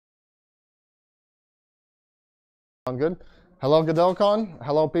Sound good? Hello, GodotCon.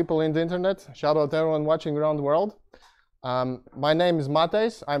 Hello, people in the internet. Shout out to everyone watching around the world. My name is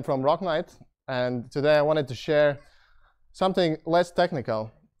Matejs. I'm from Rocknight. And today I wanted to share something less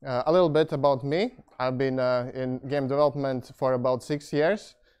technical. A little bit about me. I've been in game development for about 6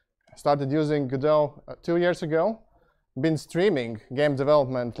 years. Started using Godot 2 years ago. Been streaming game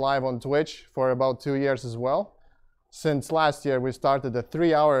development live on Twitch for about 2 years as well. Since last year, we started a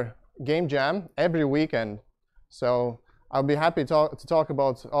 3-hour game jam every weekend. So I'll be happy to talk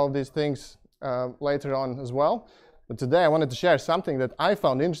about all these things later on as well. But today I wanted to share something that I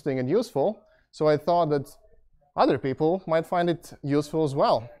found interesting and useful. So I thought that other people might find it useful as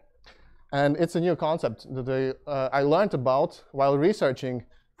well. And it's a new concept that I learned about while researching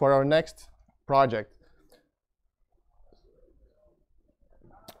for our next project.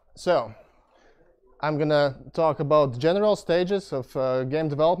 So I'm going to talk about general stages of game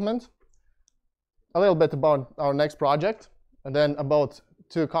development, a little bit about our next project, and then about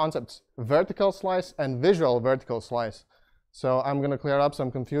two concepts, vertical slice and visual vertical slice. So I'm going to clear up some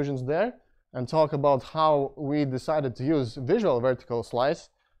confusions there and talk about how we decided to use visual vertical slice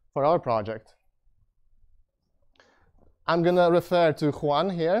for our project. I'm going to refer to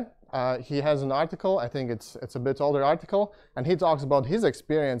Juan here. He has an article, I think it's a bit older article, and he talks about his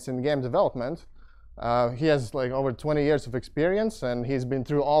experience in game development. He has like over 20 years of experience, and he's been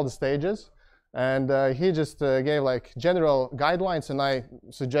through all the stages. And he just gave like general guidelines, and I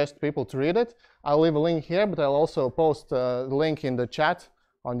suggest people to read it. I'll leave a link here, but I'll also post the link in the chat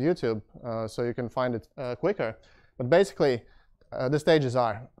on YouTube, so you can find it quicker. But basically, the stages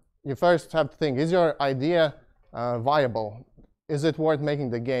are, you first have to think, is your idea viable? Is it worth making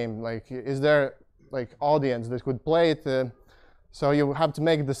the game? Like, is there like audience that could play it? So you have to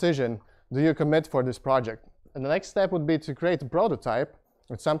make a decision. Do you commit for this project? And the next step would be to create a prototype.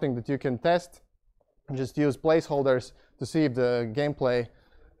 It's something that you can test and just use placeholders to see if the gameplay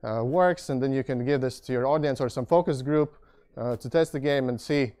works. And then you can give this to your audience or some focus group to test the game and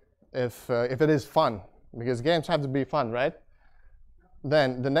see if it is fun. Because games have to be fun, right?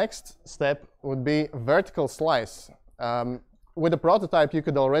 Then the next step would be vertical slice. With a prototype, you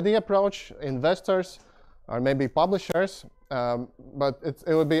could already approach investors or maybe publishers, but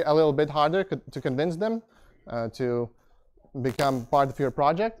it would be a little bit harder to convince them to become part of your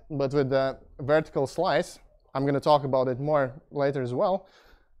project. But with the vertical slice, I'm going to talk about it more later as well,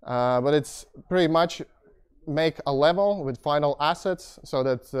 but it's pretty much make a level with final assets so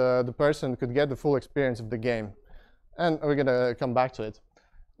that the person could get the full experience of the game. And we're going to come back to it.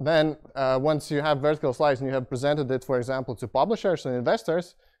 Then once you have vertical slice and you have presented it, for example, to publishers and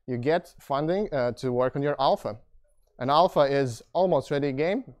investors, you get funding to work on your alpha. An alpha is almost ready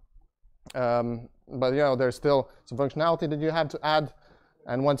game, but there's still some functionality that you have to add.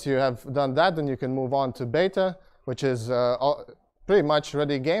 And once you have done that, then you can move on to beta, which is pretty much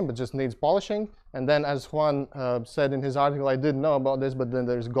ready game, but just needs polishing. And then, as Juan said in his article, I didn't know about this, but then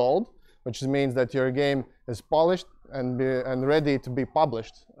there's gold, which means that your game is polished and ready to be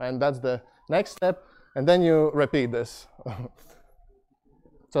published. And that's the next step. And then you repeat this.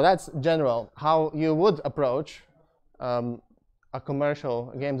 So that's general, how you would approach a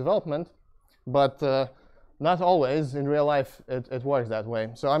commercial game development. But not always in real life it works that way.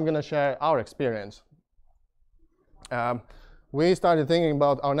 So I'm going to share our experience. We started thinking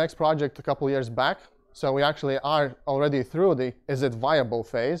about our next project a couple years back. So we actually are already through the is it viable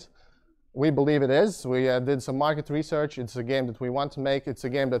phase. We believe it is. We did some market research. It's a game that we want to make. It's a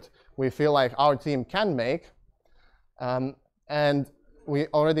game that we feel like our team can make. And we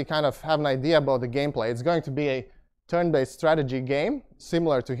already kind of have an idea about the gameplay. It's going to be a turn-based strategy game,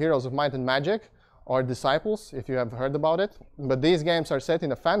 similar to Heroes of Might and Magic or Disciples, if you have heard about it. But these games are set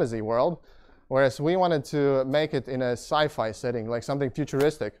in a fantasy world, whereas we wanted to make it in a sci-fi setting, like something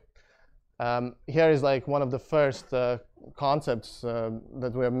futuristic. Here is like one of the first concepts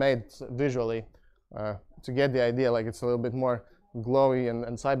that we have made visually to get the idea, like it's a little bit more glowy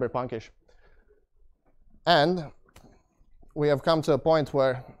and cyberpunkish. And we have come to a point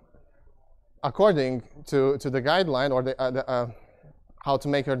where, according to the guideline or the how to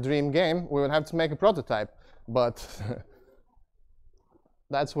make your dream game, we would have to make a prototype. But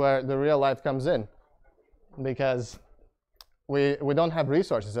that's where the real life comes in, because we don't have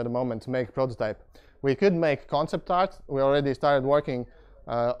resources at the moment to make a prototype. We could make concept art. We already started working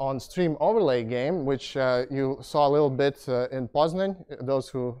on stream overlay game, which you saw a little bit in Poznan, those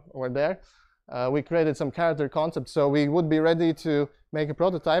who were there. We created some character concepts, so we would be ready to make a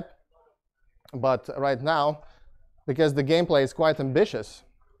prototype. But right now, because the gameplay is quite ambitious,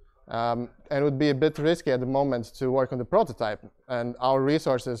 and it would be a bit risky at the moment to work on the prototype. And our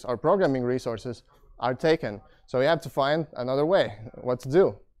resources, our programming resources, are taken. So we have to find another way, what to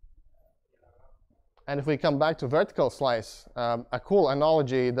do. And if we come back to vertical slice, a cool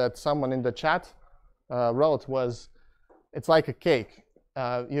analogy that someone in the chat wrote was, it's like a cake.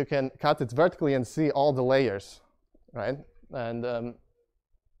 You can cut it vertically and see all the layers, right? And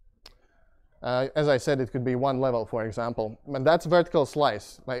as I said, it could be one level, for example. And that's vertical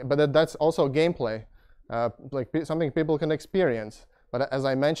slice, but that's also gameplay, like something people can experience. But as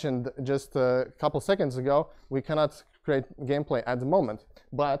I mentioned just a couple seconds ago, we cannot create gameplay at the moment.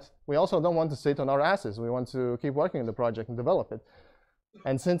 But we also don't want to sit on our asses. We want to keep working on the project and develop it.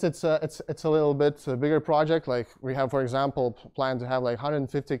 And since it's a little bit a bigger project, like we have, for example, planned to have like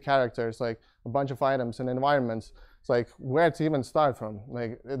 150 characters, like a bunch of items and environments. It's like where to even start from.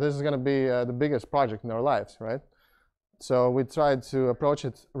 Like this is going to be the biggest project in our lives, right? So we tried to approach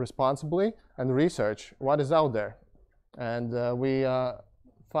it responsibly and research what is out there. And we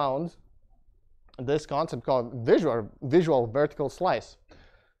found this concept called visual vertical slice.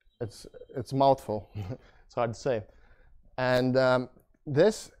 It's a mouthful. It's hard to say. And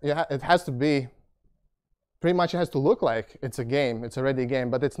it has to be, pretty much it has to look like it's a game, it's a ready game,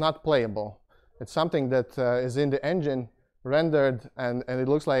 but it's not playable. It's something that is in the engine, rendered, and it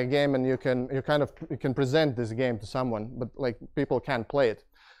looks like a game, and you can present this game to someone, but like people can't play it.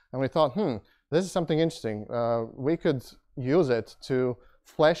 And we thought, this is something interesting. We could use it to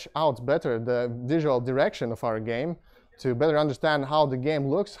flesh out better the visual direction of our game, to better understand how the game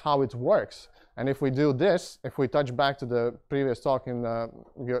looks, how it works. And if we do this, if we touch back to the previous talk in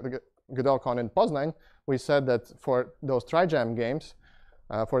GodotCon in Poznan, we said that for those tri-jam games,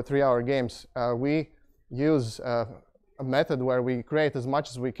 for 3-hour games, we use a method where we create as much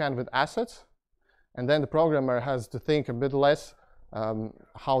as we can with assets, and then the programmer has to think a bit less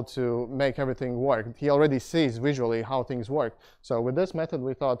how to make everything work. He already sees visually how things work. So with this method,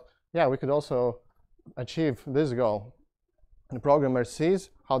 we thought, yeah, we could also achieve this goal. The programmer sees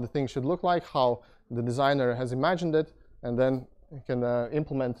how the thing should look like, how the designer has imagined it, and then you can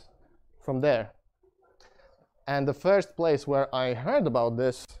implement from there. And the first place where I heard about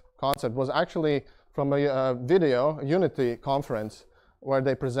this concept was actually from a video, Unity conference, where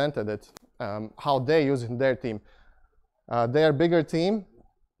they presented it, how they use it in their team. Their bigger team,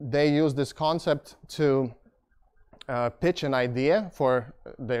 they use this concept to pitch an idea for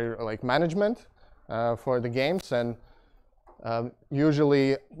their management for the games, and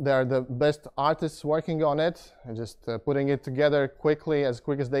usually they're the best artists working on it, and just putting it together quickly, as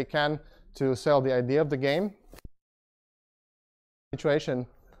quick as they can, to sell the idea of the game. Situation,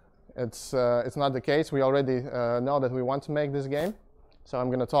 it's not the case. We already know that we want to make this game, so I'm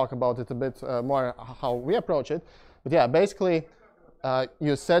going to talk about it a bit more, how we approach it. But yeah, basically,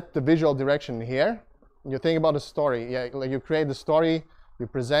 you set the visual direction here. You think about the story. Yeah, like you create the story, you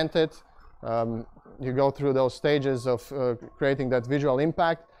present it, you go through those stages of creating that visual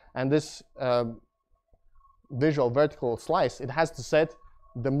impact, and this visual vertical slice, it has to set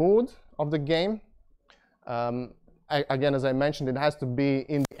the mood of the game. Again, as I mentioned, it has to be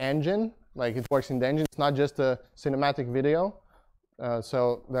in the engine, like it works in the engine. It's not just a cinematic video.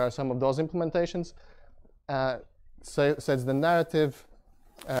 So there are some of those implementations. Sets the narrative.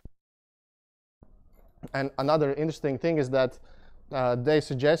 And another interesting thing is that they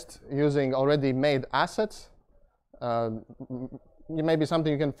suggest using already made assets. Maybe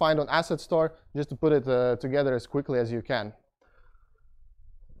something you can find on Asset Store, just to put it together as quickly as you can.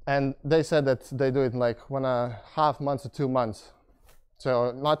 And they said that they do it in like 1.5 months to 2 months.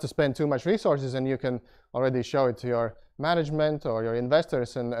 So not to spend too much resources, and you can already show it to your management or your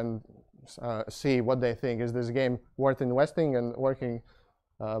investors and see what they think. Is this game worth investing and working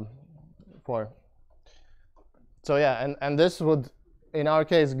for? So yeah, and this would, in our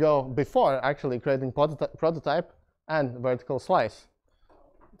case, go before actually creating prototype and vertical slice.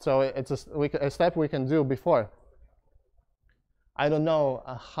 So it's a step we can do before. I don't know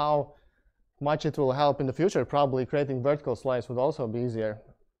how much it will help in the future. Probably creating vertical slice would also be easier.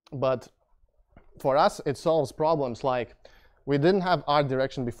 But for us, it solves problems like we didn't have art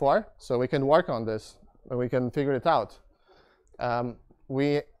direction before, so we can work on this. We can figure it out.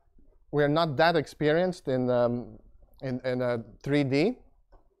 We are not that experienced in 3D.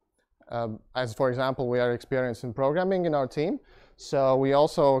 As for example, we are experienced in programming in our team, so we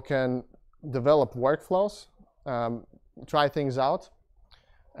also can develop workflows, try things out,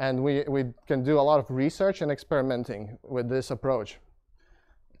 and we can do a lot of research and experimenting with this approach.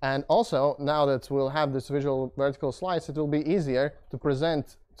 And also, now that we'll have this visual vertical slice, it will be easier to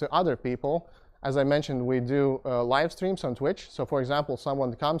present to other people. As I mentioned, we do live streams on Twitch. So for example,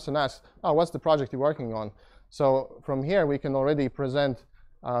 someone comes and asks, oh, what's the project you're working on? So from here, we can already present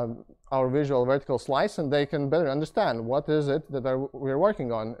our visual vertical slice, and they can better understand what is it that we're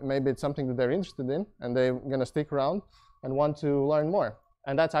working on. Maybe it's something that they're interested in, and they're going to stick around and want to learn more.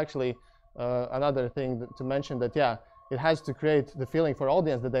 And that's actually another thing to mention, that, yeah, it has to create the feeling for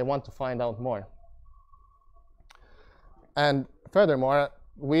audience that they want to find out more. And furthermore,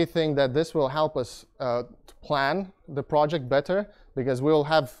 we think that this will help us to plan the project better, because we'll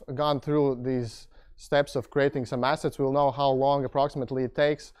have gone through these steps of creating some assets. We'll know how long approximately it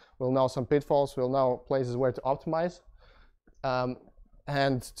takes. We'll know some pitfalls. We'll know places where to optimize.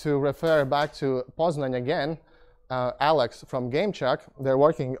 And to refer back to Poznan again, Alex from GameChuck, they're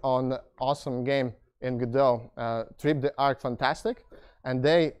working on an awesome game in Godot, Trip the Arc Fantastic. And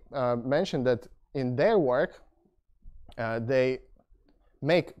they mentioned that in their work, they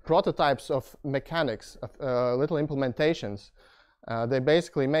make prototypes of mechanics, of little implementations. They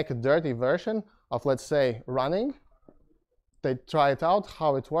basically make a dirty version of, let's say, running. They try it out,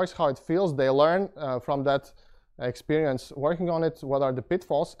 how it works, how it feels. They learn from that experience working on it, what are the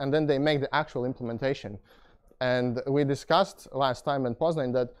pitfalls, and then they make the actual implementation. And we discussed last time in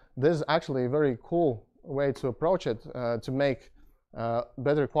Poznan that this is actually a very cool way to approach it, to make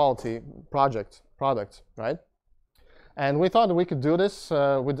better quality products, right? And we thought we could do this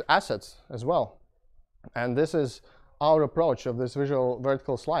with assets as well. And this is our approach of this visual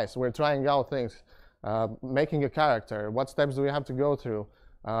vertical slice. We're trying out things, making a character. What steps do we have to go through?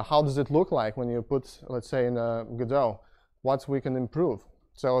 How does it look like when you put, let's say, in Godot? What we can improve?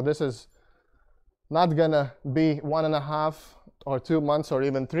 So this is not going to be 1.5 or 2 months or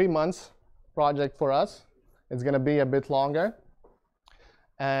even 3 months project for us. It's going to be a bit longer.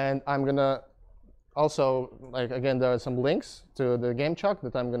 And I'm going to also, like, again, there are some links to the GameChuck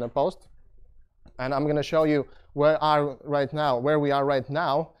that I'm going to post. And I'm going to show you where we are right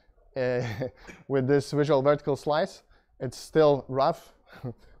now with this visual vertical slice. It's still rough,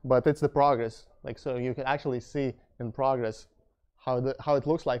 but it's the progress. Like, so you can actually see in progress how it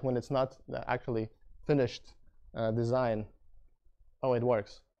looks like when it's not actually finished design. Oh, it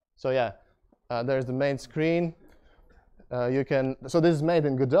works. So yeah, there's the main screen. So this is made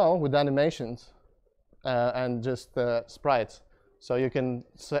in Godot with animations and just sprites. So you can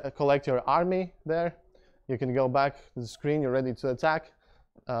collect your army there. You can go back to the screen. You're ready to attack.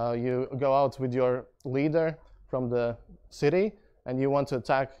 You go out with your leader from the city, and you want to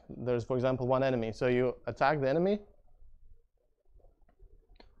attack. There's, for example, one enemy. So you attack the enemy,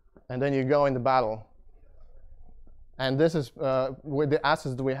 and then you go in the battle. And this is, with the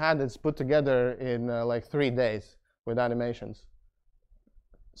assets that we had, it's put together in like 3 days with animations.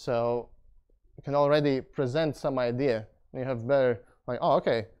 So you can already present some idea. You have better, like, oh,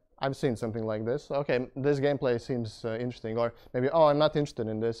 okay, I've seen something like this. Okay, this gameplay seems interesting. Or maybe, oh, I'm not interested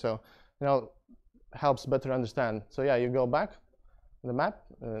in this. So, you know, helps better understand. So yeah, you go back to the map.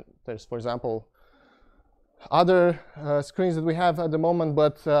 There's, for example, other screens that we have at the moment,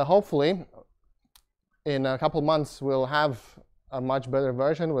 but hopefully in a couple months we'll have a much better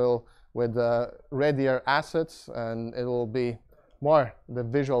version with readier assets, and it will be more the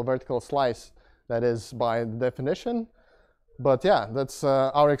visual vertical slice that is by definition. But yeah, that's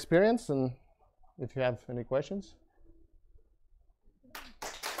our experience, and if you have any questions.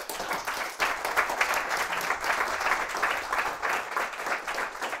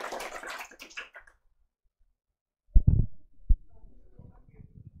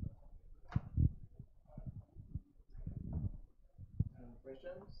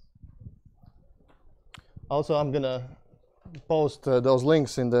 Also, I'm going to post those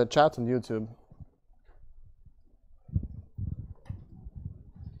links in the chat on YouTube.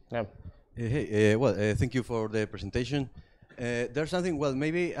 Yeah. Hey, well, thank you for the presentation. There's something, well,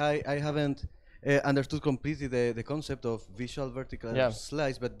 maybe I haven't understood completely the concept of visual vertical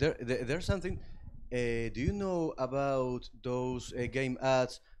slice, but there's something. Do you know about those game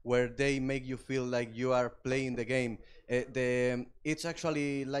ads where they make you feel like you are playing the game? It's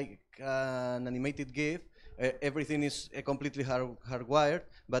actually like an animated GIF. Everything is completely hardwired,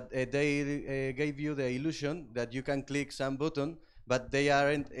 but they gave you the illusion that you can click some button, but they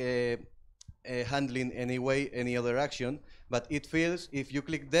aren't handling any other action. But it feels, if you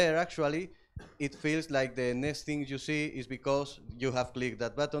click there, actually, it feels like the next thing you see is because you have clicked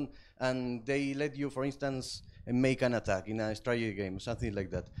that button, and they let you, for instance, make an attack in a strategy game, something like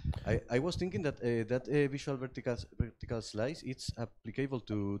that. I was thinking that visual vertical slice, it's applicable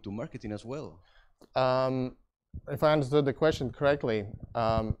to marketing as well. If I understood the question correctly,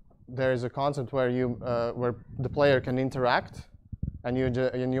 there is a concept where where the player can interact, and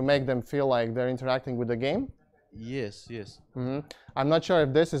you make them feel like they're interacting with the game. Yes, yes. I'm not sure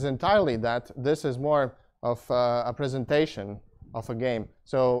if this is entirely that. This is more of a presentation of a game.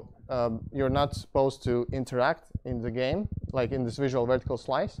 So you're not supposed to interact in the game, like in this visual vertical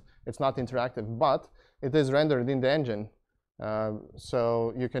slice. It's not interactive, but it is rendered in the engine.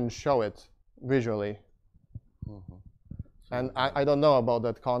 So you can show it visually. Mm-hmm. And I don't know about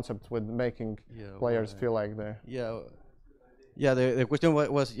that concept with making players feel like they're... Yeah, the question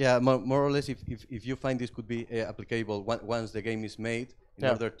was more or less if you find this could be applicable once the game is made in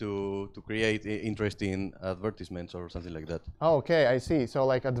order to create interesting advertisements or something like that. Oh, okay, I see. So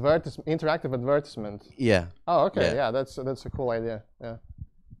like interactive advertisement. Yeah. Oh, okay, yeah, that's a cool idea. Yeah.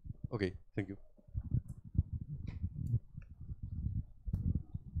 Okay, thank you.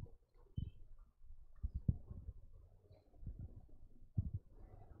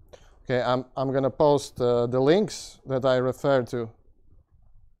 Okay, I'm gonna post the links that I referred to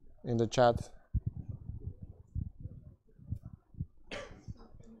in the chat.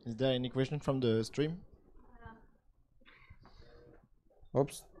 Is there any question from the stream?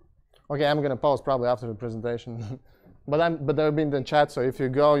 Oops. Okay, I'm gonna post probably after the presentation, but they'll be in the chat. So if you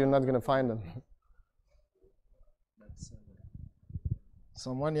go, you're not gonna find them.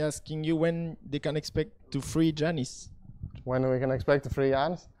 Someone asking you when they can expect to free Janice. When we can expect to free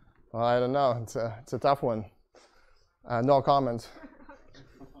Janice? Well, I don't know. It's a tough one. No comment.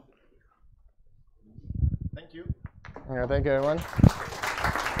 Thank you. Yeah, thank you, everyone.